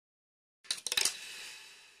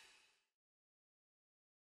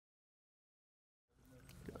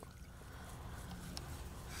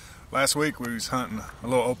Last week we was hunting a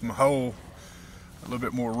little open hole, a little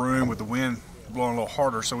bit more room with the wind blowing a little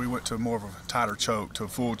harder, so we went to more of a tighter choke, to a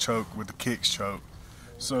full choke with the kicks choke.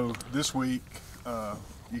 So this week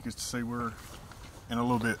you can see we're in a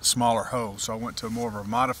little bit smaller hole, so I went to more of a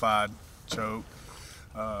modified choke.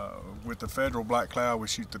 With the Federal Black Cloud, we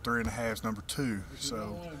shoot the 3.5s number 2.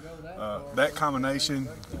 So that combination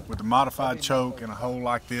with the modified choke and a hole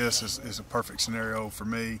like this is a perfect scenario for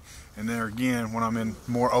me. And then again, when I'm in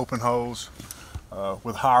more open holes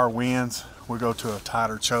with higher winds, we go to a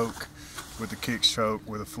tighter choke with the kicks choke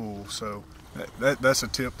with a full. So that's a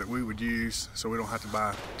tip that we would use, so we don't have to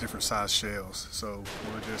buy different size shells. So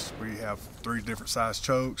we have 3 different size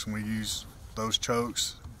chokes, and we use those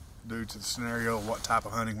chokes due to the scenario of what type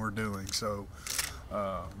of hunting we're doing. So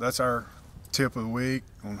that's our tip of the week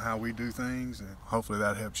on how we do things, and hopefully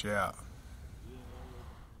that helps you out.